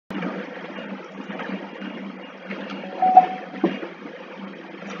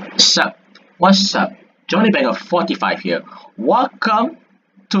Sup? What's up? Johnny Banger 45 here. Welcome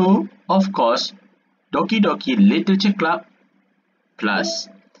to, of course, Doki Doki Literature Club Plus.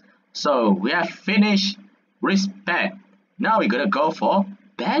 So we have finished respect. Now we're gonna go for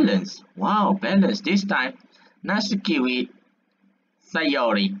balance. Wow, balance. This time, Natsuki with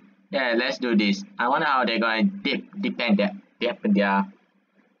Sayori. Yeah, let's do this. I wonder how they're gonna depend their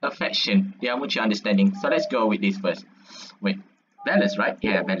affection, their mutual understanding. So let's go with this first. Wait. Balance, right?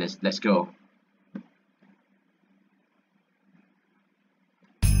 Yeah, balance. Let's go.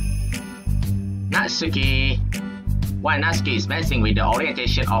 Natsuki. While Natsuki is messing with the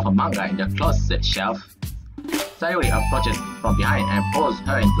orientation of a manga in the closet shelf, Sayori approaches from behind and pulls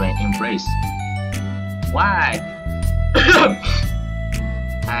her into an embrace. Why?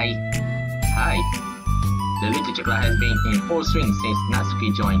 Hi. The literature club has been in full swing since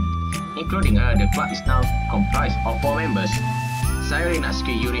Natsuki joined. Including her, the club is now comprised of 4 members. Sayori,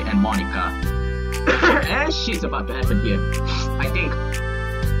 Natsuki, Yuri, and Monica. And shit's about to happen here. I think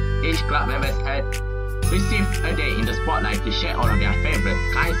each club members had received a day in the spotlight to share all of their favorite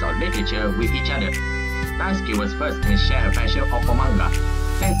kinds of literature with each other. Natsuki was first and shared her passion for manga.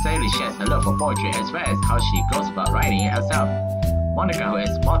 Then Sayori shares her love for poetry as well as how she goes about writing it herself. Monica, who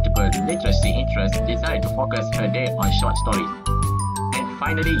has multiple literacy interests, decided to focus her day on short stories.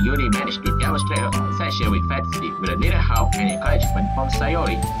 Finally, Yuri managed to demonstrate her obsession with fantasy with a little help and encouragement from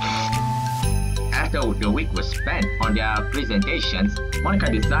Sayori. After the week was spent on their presentations,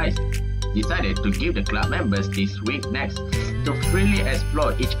 Monica decided to give the club members this week next to freely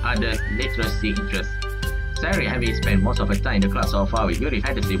explore each other's literacy interests. Sayori, having spent most of her time in the club so far with Yuri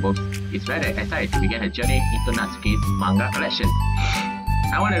fantasy books, is rather excited to begin her journey into Natsuki's manga collection.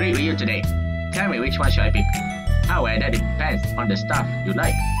 I want to read with you today. Tell me which one should I pick? Oh, well, that depends on the stuff you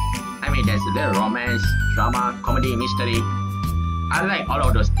like. I mean, there's a little romance, drama, comedy, mystery. I like all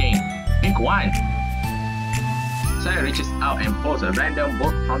of those things. Pick one. Sayori reaches out and pulls a random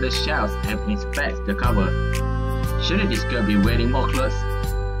book from the shelves and inspects the cover. Shouldn't this girl be wearing more clothes?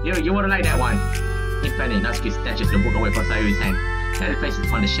 You wouldn't like that one. In panic, Natsuki snatches the book away from Sayori's hand and places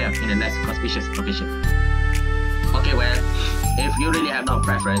it on the shelf in a less conspicuous location. Okay, well, if you really have no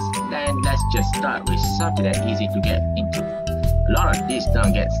preference, then let's just start with something that's easy to get into. A lot of these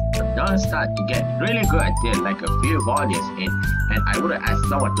don't start to get really good until like a few volumes in, and I wouldn't ask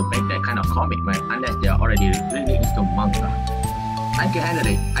someone to make that kind of commitment unless they're already really into manga. I can handle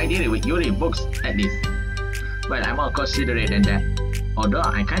it. I did it with Yuri books at least. Well, I'm more considerate than that. Although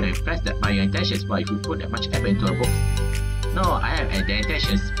I'm kind of impressed by your intentions, but if you put that much effort into a book. No, I have the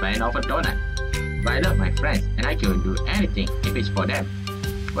intention span of a donut. But I love my friends and I can do anything if it's for them.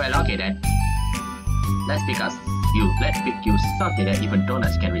 Well, okay then. Let's pick you something that even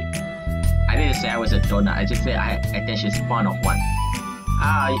donuts can read. I didn't say I was a donut, I just said I had attention span of one.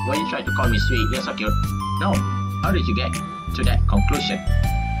 When you try to call me sweet, you're so cute. No, how did you get to that conclusion?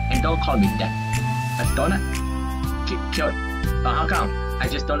 And don't call me that. A donut? Cute. How come? I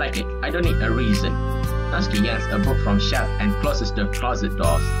just don't like it. I don't need a reason. Natsuki yanks a book from shelf and closes the closet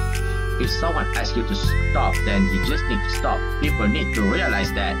doors. If someone asks you to stop, then you just need to stop. People need to realize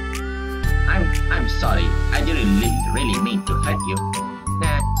that. I'm sorry. I didn't really mean to hurt you.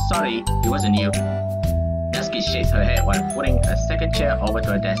 Nah, sorry, it wasn't you. Natsuki shakes her head while putting a second chair over to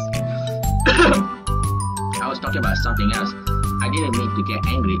her desk. I was talking about something else. I didn't mean to get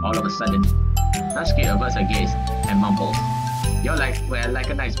angry all of a sudden. Natsuki averts her gaze and mumbles. You're like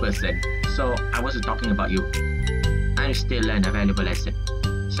a nice person, so I wasn't talking about you. I'm still learning a valuable lesson.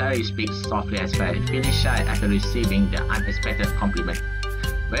 Sayori speaks softly as well, feeling shy after receiving the unexpected compliment.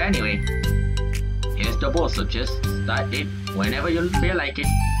 But anyway, here's the bowl, so just start it whenever you feel like it.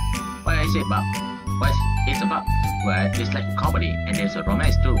 What is it about? What's it's about? Well, it's like a comedy, and there's a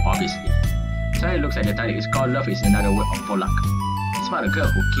romance too, obviously. Sayori looks at the title. It's called Love is Another Word for Luck. It's about a girl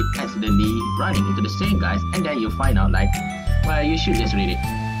who keeps accidentally running into the same guys, and then you find out like, well, you should just read it.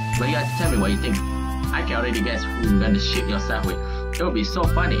 But you have to tell me what you think. I can already guess who you're gonna ship yourself with. It would be so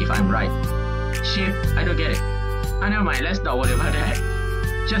funny if I'm right. Shit, I don't get it. Never mind, let's not worry about that.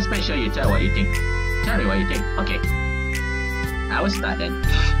 Just make sure you tell what you think. Tell me what you think, okay. I will start then.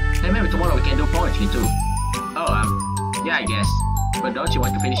 Then maybe tomorrow we can do poetry too. Oh, yeah, I guess. But don't you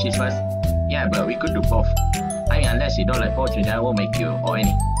want to finish this first? Yeah, but we could do both. I mean, unless you don't like poetry, then I won't make you, or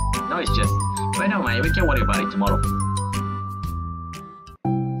any. No, it's just, but never mind, we can worry about it tomorrow.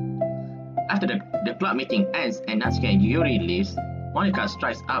 After the club meeting ends and Natsuki and Yuri leaves, Monica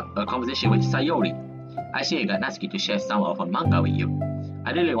strikes up a conversation with Sayori. I see I got Natsuki to share some of her manga with you.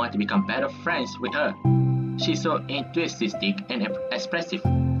 I really want to become better friends with her. She's so enthusiastic and expressive.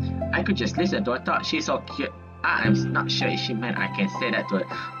 I could just listen to her talk. She's so I'm not sure if she meant I can say that to her.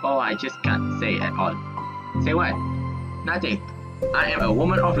 Oh, I just can't say it at all. Say what? Nothing. I am a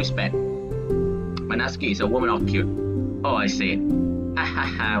woman of respect. Natsuki is a woman of cute. Oh, I see it. Ha ha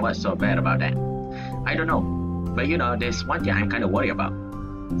ha, what's so bad about that? I don't know. But you know, there's one thing I'm kind of worried about.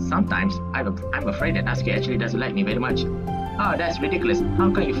 Sometimes I'm afraid that Natsuki actually doesn't like me very much. Oh, that's ridiculous.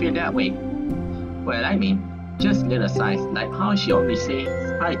 How can you feel that way? Well, I mean, just little signs, like how she only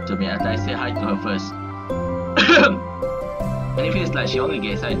says hi to me after I say hi to her first. And it feels like she only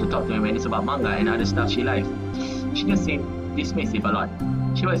gets excited to talk to me when it's about manga and other stuff she likes. She just seems dismissive a lot.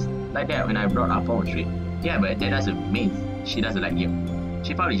 She was like that when I brought up poetry. Yeah, but that doesn't mean she doesn't like you.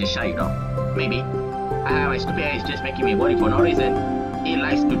 She probably just shy, you know. Maybe. My stupid head is just making me worry for no reason. He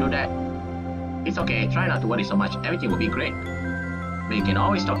likes to do that. It's okay, try not to worry so much. Everything will be great. But you can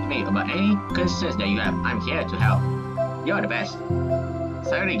always talk to me about any concerns that you have. I'm here to help. You're the best.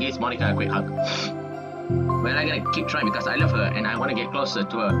 Sayori gives Monica a quick hug. Well, I'm gonna keep trying because I love her and I want to get closer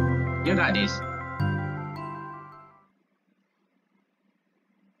to her. You got this.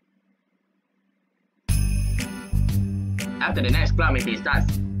 After the next club meeting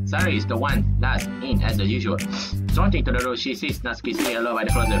starts, Sayori is the one last in as usual. Trotting to the road, she sees Natsuki sitting alone by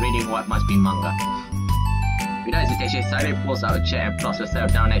the closet reading what must be manga. Without hesitation, Sayori pulls out a chair and plops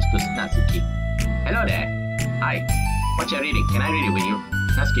herself down next to Natsuki. Hello there. Hi. What you reading? Can I read it with you?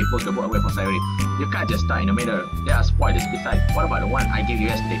 Natsuki pulls the book away from Sayori. You can't just start in the middle. There are spoilers besides. What about the one I gave you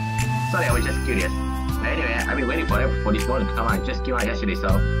yesterday? Sorry, I was just curious. But anyway, I've been waiting forever for this morning to come out. Just came out yesterday, so...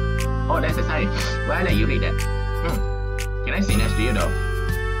 Oh, that's a sign. Well, I'll let you read that. Can I sit next to you though?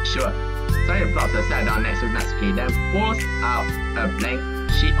 Sure. Sayori plops herself down next to Natsuki, then pulls out a blank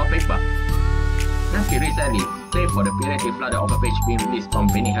sheet of paper. Natsuki reads sadly, save for the periodic flutter of a page being released from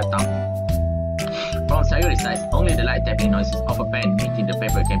beneath her thumb. From Sayori's side, only the light tapping noises of a pen meeting the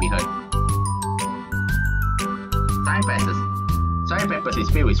paper can be heard. Time passes. Sayori's paper is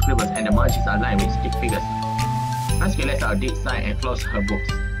filled with scribbles and the margins are lined with stick figures. Natsuki lets out a deep sigh and closes her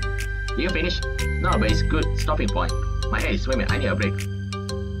books. Did you finish? No, but it's a good stopping point. My head is swimming, I need a break.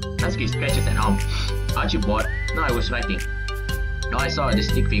 Natsuki scratches an arm. Aren't you bored? No, I was writing. No, I saw the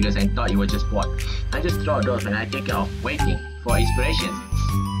stick figures and thought you were just bored. I just draw those when I take care of waiting for inspirations.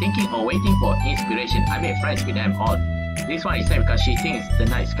 Thinking or waiting for inspiration, I made friends with them all. This one is sad because she thinks the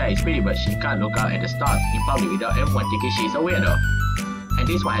night sky is pretty but she can't look out at the stars in public without everyone thinking she's a weirdo. And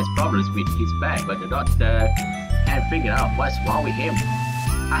this one has problems with his back but the doctor can't figure out what's wrong with him.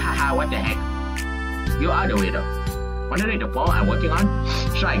 Ha ha ha, what the heck? You are the weirdo. Wanna read the poem I'm working on?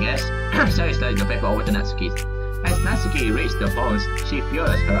 Sure, I guess. Sayori slides the paper over to Natsuki's. As Natsuki reads the poems, she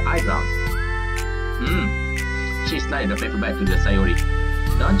furrows her eyebrows. She slides the paper back to the Sayori.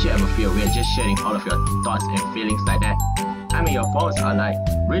 Don't you ever feel we're just sharing all of your thoughts and feelings like that? I mean, your poems are like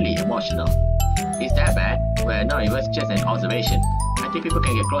really emotional. Is that bad? Well, no, it was just an observation. I think people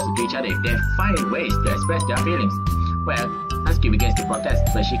can get closer to each other if they find ways to express their feelings. Well, Natsuki begins to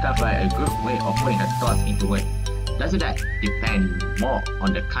protest, but she can't find a good way of putting her thoughts into words. Doesn't that depend more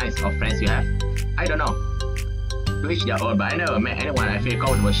on the kinds of friends you have? I don't know. To each their own, but I never met anyone I feel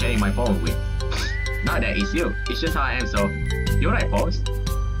comfortable sharing my poem with. Not that it's you, it's just how I am, so... You write poems?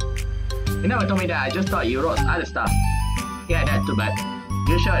 You never told me that, I just thought you wrote other stuff. Yeah, that too, but...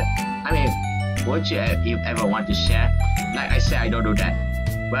 You should. I mean, would you ever want to share? Like I said, I don't do that.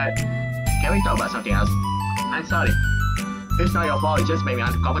 But... Can we talk about something else? I'm sorry. It's not your fault, it just made me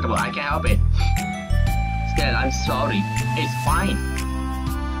uncomfortable, I can't help it. Still, I'm sorry. It's fine.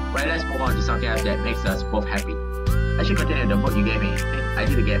 Well, let's move on to something else that makes us both happy. I should continue the book you gave me. I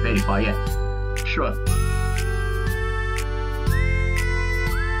didn't get very far yet. Sure.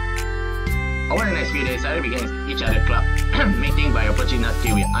 Over the next few days, Sayori begins each other club, meeting by approaching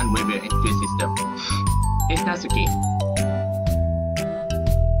Natsuki with unwavering enthusiasm. It's Natsuki.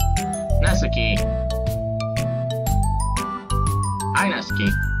 Natsuki. Hi, Natsuki.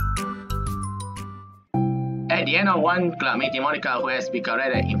 At the end of one club meeting, Monica, who has become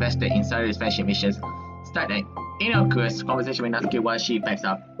rather invested in Sayori's friendship missions, started an innocuous conversation with Natsuki while she packs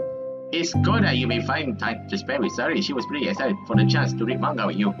up. It's good that you may find time to spend with Sayori. She was pretty excited for the chance to read manga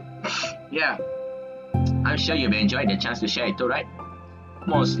with you. Yeah, I'm sure you've enjoyed the chance to share it too, right?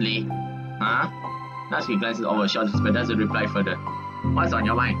 Mostly. Huh? Natsuki glances over her shoulders but doesn't reply further. What's on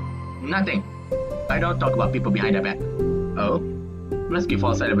your mind? Nothing. I don't talk about people behind their back. Oh? Natsuki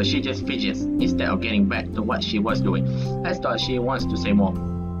falls silent but she just fidgets instead of getting back to what she was doing. I thought she wants to say more.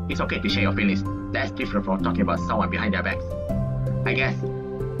 It's okay to share your feelings. That's different from talking about someone behind their backs. I guess.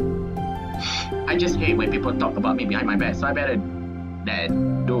 I just hate when people talk about me behind my back, so I better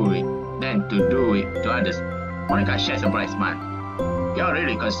than do it to others. Monica shares a bright smile. You're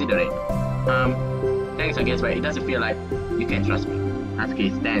really considerate. Thanks, I guess, but it doesn't feel like you can trust me.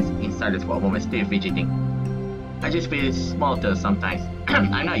 Natsuki stands in silence for a moment, still fidgeting. I just feel small sometimes.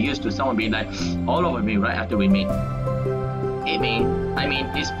 I'm not used to someone being like all over me right after we meet. I mean,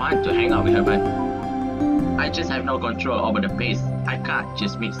 it's fun to hang out with her, but I just have no control over the pace. I can't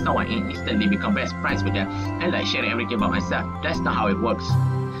just meet someone and instantly become best friends with them and like sharing everything about myself. That's not how it works.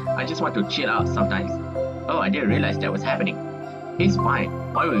 I just want to chill out sometimes. Oh, I didn't realize that was happening. It's fine.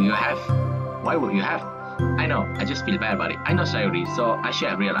 Why would you have? I know, I just feel bad about it. I know Sayuri, so I should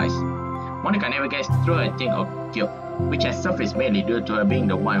have realized. Monica never gets through her thing of guilt, which has surfaced mainly due to her being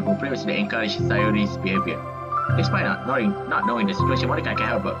the one who previously encouraged Sayuri's behavior. Despite not knowing the situation, Monica can't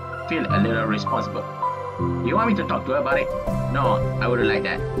help but feel a little responsible. You want me to talk to her about it? No, I wouldn't like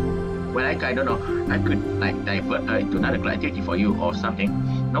that. Well, I don't know. I could like divert her into another activity for you or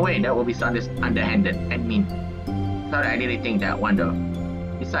something. No way, that would be underhanded and mean. Sorry, I didn't think that one though.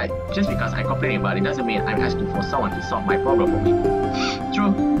 Besides, just because I complain about it doesn't mean I'm asking for someone to solve my problem for me. True.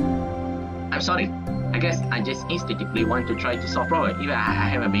 I'm sorry. I guess I just instinctively want to try to solve problems even I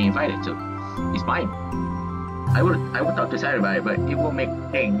haven't been invited to. It's fine. I would talk to Sarah about it, but it will make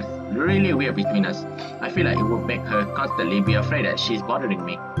things really weird between us. I feel like it would make her constantly be afraid that she's bothering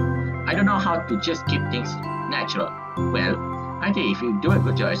me. I don't know how to just keep things natural. Well, I think if you do a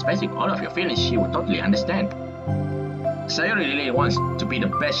good job expressing all of your feelings, she would totally understand. Sayuri really wants to be the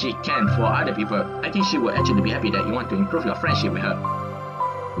best she can for other people. I think she would actually be happy that you want to improve your friendship with her.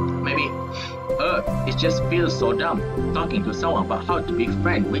 Maybe it just feels so dumb talking to someone about how to be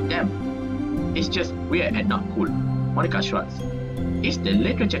friends with them. It's just weird and not cool. Monica shrugs. It's the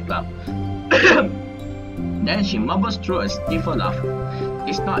literature club. Then she mumbles through a stifled laugh.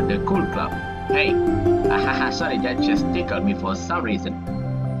 It's not the cool club. Hey, sorry, that just tickled me for some reason.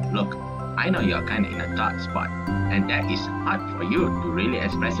 Look, I know you're kinda in a dark spot, and that is hard for you to really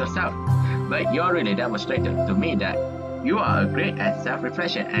express yourself. But you're really demonstrated to me that you are great at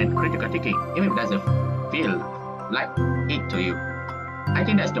self-reflection and critical thinking, even if it doesn't feel like it to you. I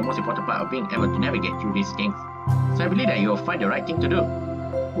think that's the most important part of being able to navigate through these things. So I believe that you'll find the right thing to do.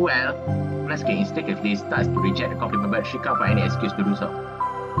 Well, Natsuki instinctively starts to reject the compliment, but she can't find any excuse to do so.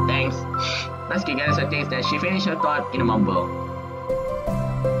 Thanks. Natsuki gathers her things, then she finishes her thought in a mumble.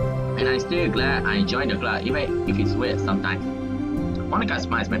 And I'm still glad I joined the club, even if it's weird sometimes. Monica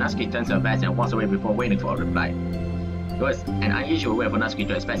smiles when Natsuki turns her back and walks away before waiting for a reply. It was an unusual way for Natsuki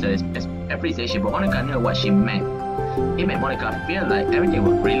to express her appreciation, but Monica knew what she meant. It made Monica feel like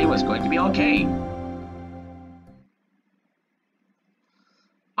everything really was going to be okay.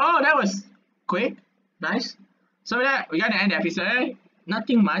 Oh, that was quick. Nice. So with that, we gotta end the episode.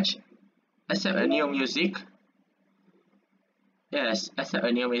 Nothing much, except a new music. Yes, except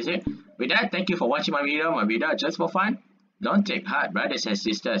a new music. With that, thank you for watching my video just for fun. Don't take heart, brothers and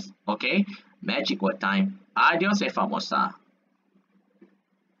sisters, okay? Magic word time. Adios e famosa.